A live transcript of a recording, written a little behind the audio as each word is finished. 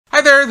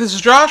Hi there, this is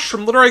Josh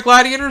from Literary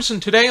Gladiators,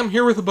 and today I'm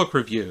here with a book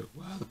review.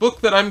 The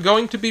book that I'm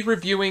going to be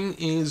reviewing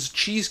is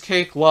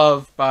Cheesecake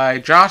Love by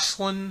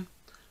Jocelyn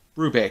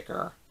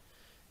Brubaker.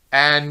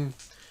 And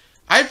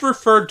I've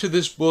referred to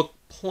this book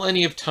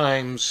plenty of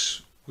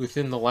times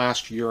within the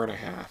last year and a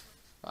half.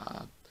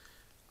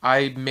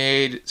 I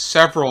made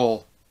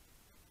several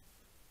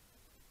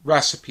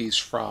recipes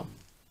from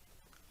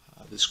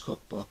this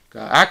cookbook.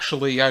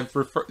 Actually,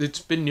 it's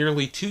been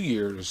nearly 2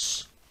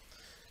 years,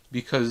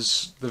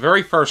 because the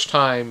very first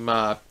time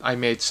I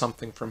made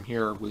something from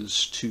here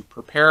was to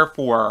prepare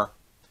for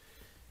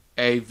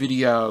a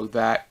video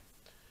that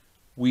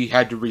we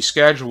had to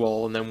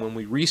reschedule, and then when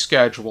we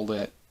rescheduled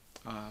it,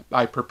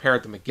 I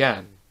prepared them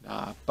again.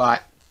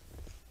 But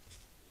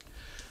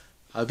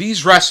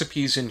these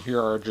recipes in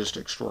here are just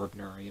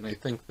extraordinary, and I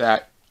think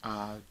that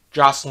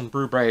Jocelyn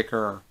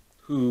Brubaker,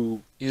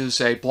 who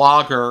is a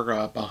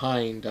blogger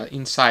behind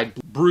Inside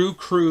Brew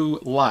Crew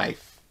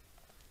Life,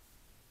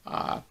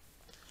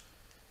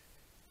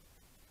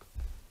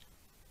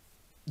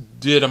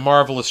 did a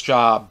marvelous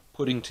job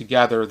putting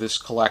together this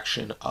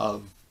collection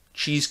of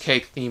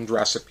cheesecake-themed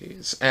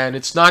recipes. And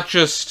it's not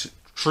just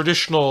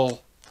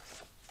traditional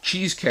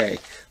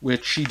cheesecake,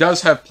 which she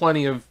does have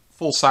plenty of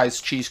full-size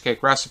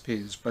cheesecake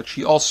recipes, but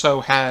she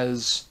also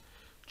has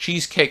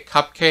cheesecake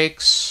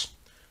cupcakes,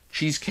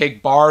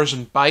 cheesecake bars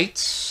and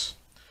bites,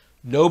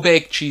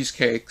 no-bake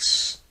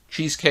cheesecakes,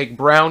 cheesecake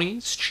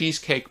brownies,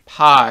 cheesecake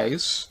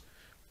pies,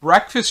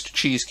 breakfast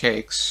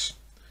cheesecakes,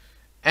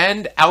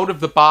 and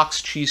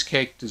out-of-the-box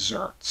cheesecake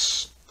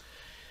desserts.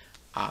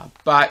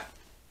 But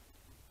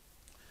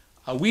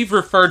we've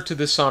referred to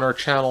this on our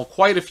channel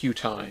quite a few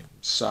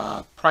times,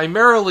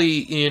 primarily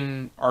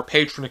in our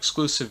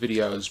patron-exclusive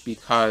videos,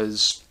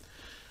 because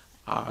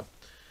about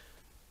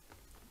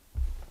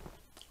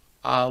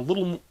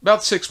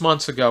 6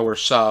 months ago or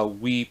so,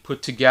 we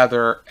put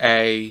together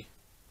a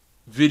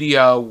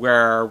video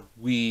where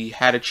we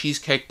had a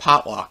cheesecake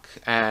potluck,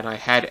 and I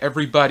had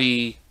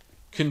everybody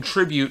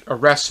contribute a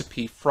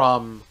recipe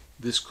from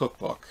this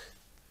cookbook.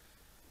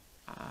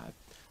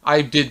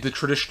 I did the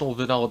traditional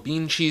vanilla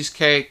bean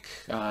cheesecake.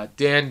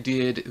 Dan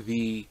did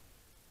the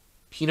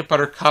peanut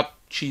butter cup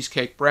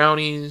cheesecake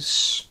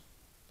brownies.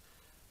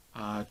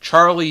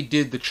 Charlie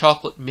did the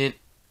chocolate mint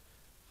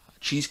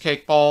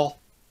cheesecake ball.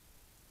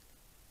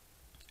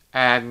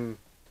 And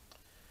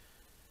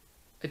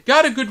it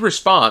got a good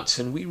response,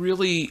 and we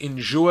really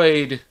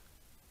enjoyed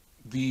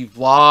the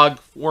vlog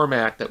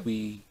format that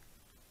we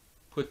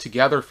put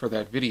together for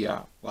that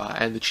video.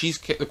 And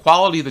the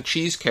quality of the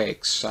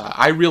cheesecakes,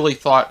 I really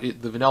thought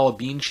the vanilla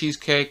bean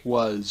cheesecake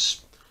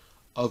was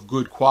of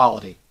good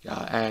quality.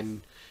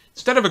 And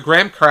instead of a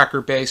graham cracker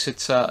base,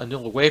 it's a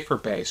vanilla wafer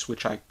base,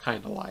 which I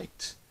kind of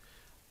liked.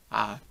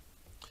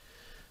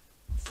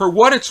 For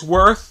what it's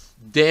worth,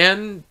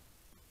 Dan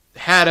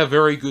had a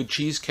very good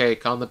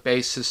cheesecake on the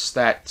basis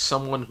that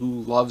someone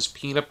who loves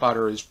peanut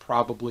butter is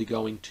probably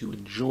going to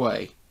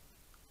enjoy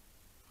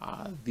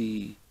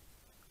the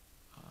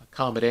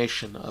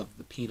combination of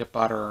the peanut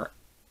butter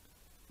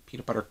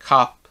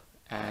cup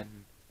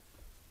and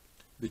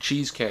the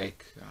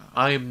cheesecake.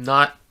 I am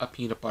not a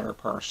peanut butter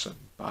person,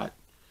 but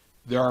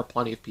there are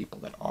plenty of people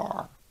that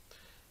are.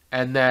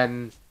 And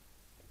then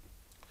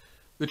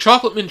the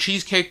chocolate mint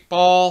cheesecake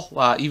ball,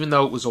 even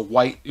though it was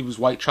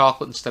white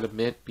chocolate instead of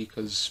mint,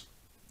 because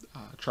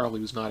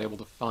Charlie was not able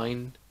to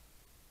find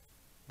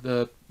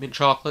the mint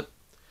chocolate.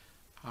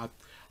 I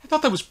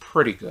thought that was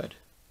pretty good.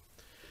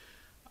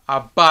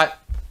 But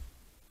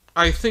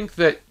I think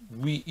that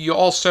you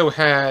also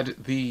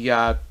had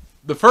the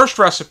first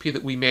recipe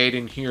that we made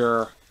in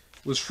here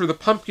was for the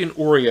pumpkin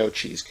Oreo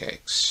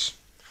cheesecakes.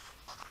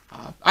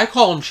 I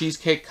call them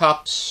cheesecake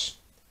cups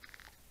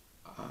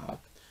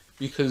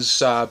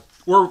because,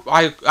 or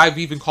I've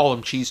even called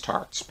them cheese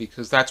tarts,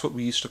 because that's what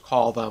we used to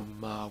call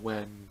them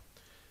when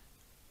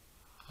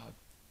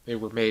they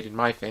were made in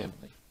my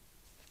family.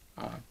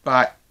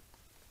 But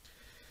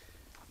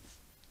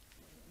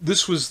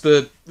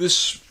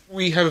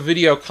we have a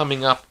video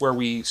coming up where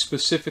we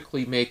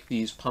specifically make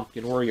these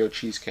pumpkin Oreo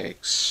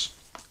cheesecakes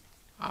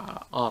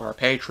on our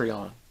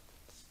Patreon.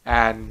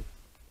 And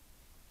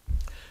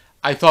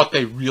I thought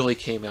they really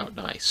came out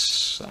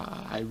nice.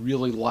 I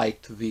really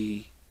liked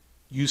the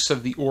use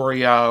of the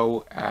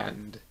Oreo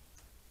and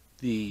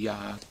the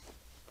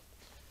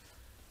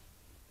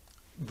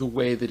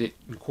way that it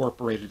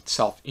incorporated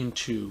itself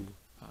into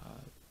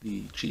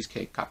the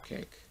cheesecake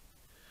cupcake.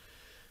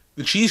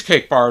 The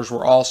cheesecake bars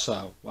were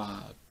also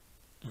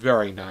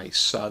very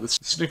nice. The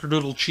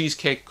Snickerdoodle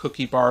cheesecake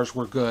cookie bars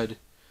were good.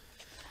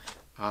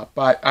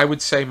 But I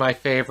would say my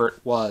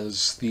favorite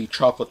was the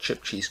chocolate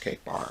chip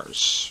cheesecake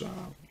bars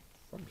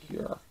from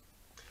here.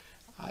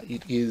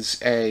 It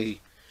is a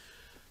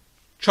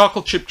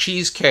chocolate chip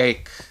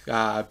cheesecake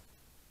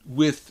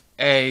with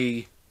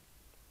a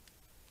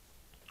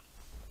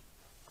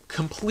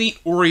complete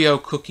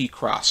Oreo cookie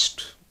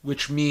crust,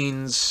 which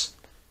means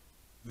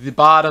the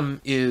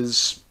bottom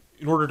is,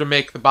 in order to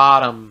make the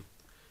bottom,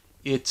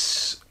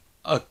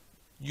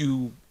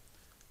 you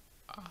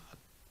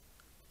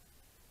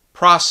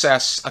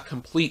process a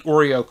complete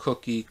Oreo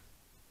cookie,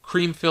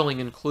 cream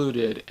filling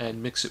included,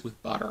 and mix it with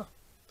butter.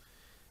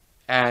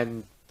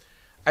 And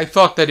I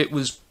thought that it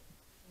was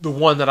the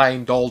one that I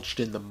indulged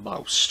in the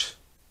most.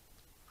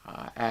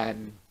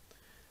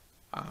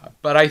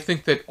 But I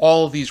think that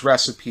all of these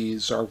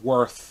recipes are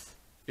worth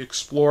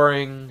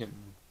exploring and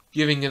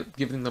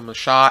giving them a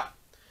shot.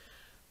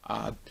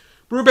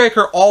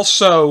 Brubaker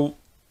also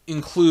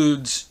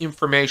includes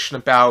information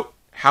about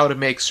how to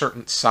make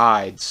certain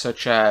sides,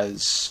 such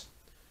as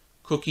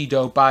cookie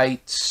dough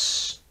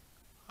bites,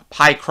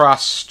 pie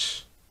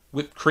crust,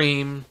 whipped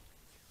cream,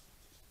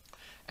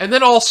 and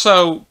then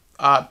also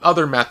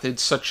other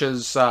methods such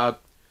as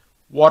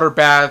water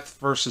bath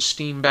versus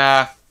steam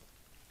bath.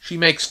 She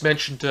makes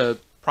mention to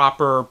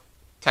proper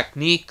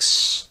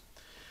techniques.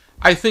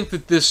 I think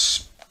that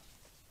this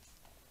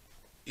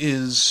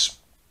is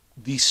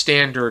the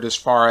standard as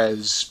far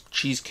as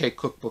cheesecake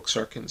cookbooks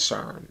are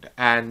concerned,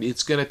 and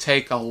it's going to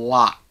take a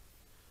lot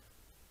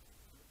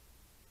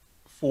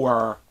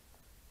for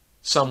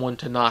someone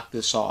to knock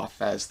this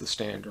off as the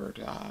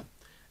standard.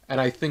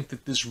 And I think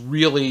that this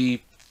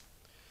really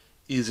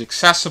is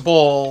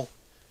accessible,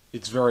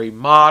 it's very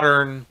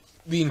modern,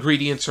 the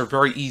ingredients are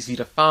very easy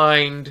to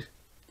find,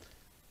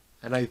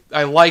 and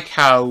I like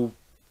how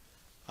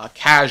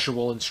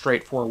casual and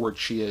straightforward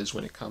she is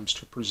when it comes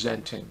to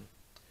presenting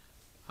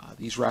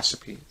these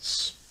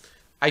recipes.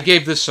 I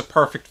gave this a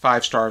perfect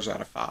 5 stars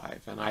out of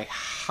 5, and I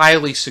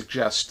highly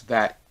suggest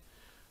that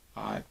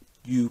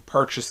you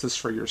purchase this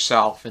for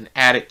yourself and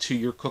add it to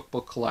your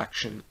cookbook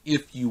collection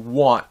if you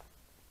want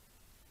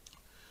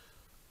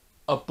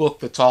a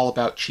book that's all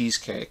about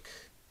cheesecake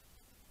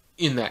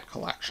in that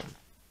collection.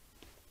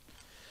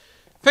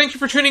 Thank you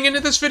for tuning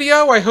into this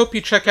video. I hope you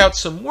check out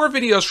some more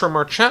videos from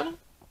our channel.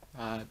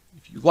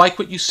 If you like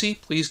what you see,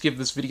 please give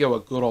this video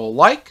a good old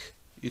like.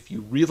 If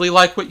you really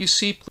like what you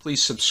see,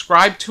 please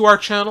subscribe to our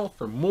channel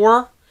for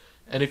more.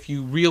 And if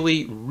you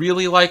really,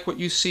 really like what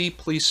you see,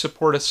 please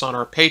support us on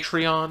our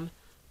Patreon.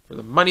 For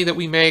the money that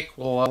we make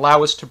will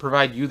allow us to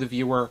provide you, the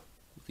viewer,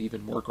 with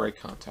even more great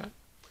content.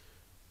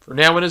 For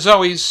now and as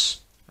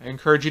always, I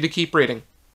encourage you to keep reading.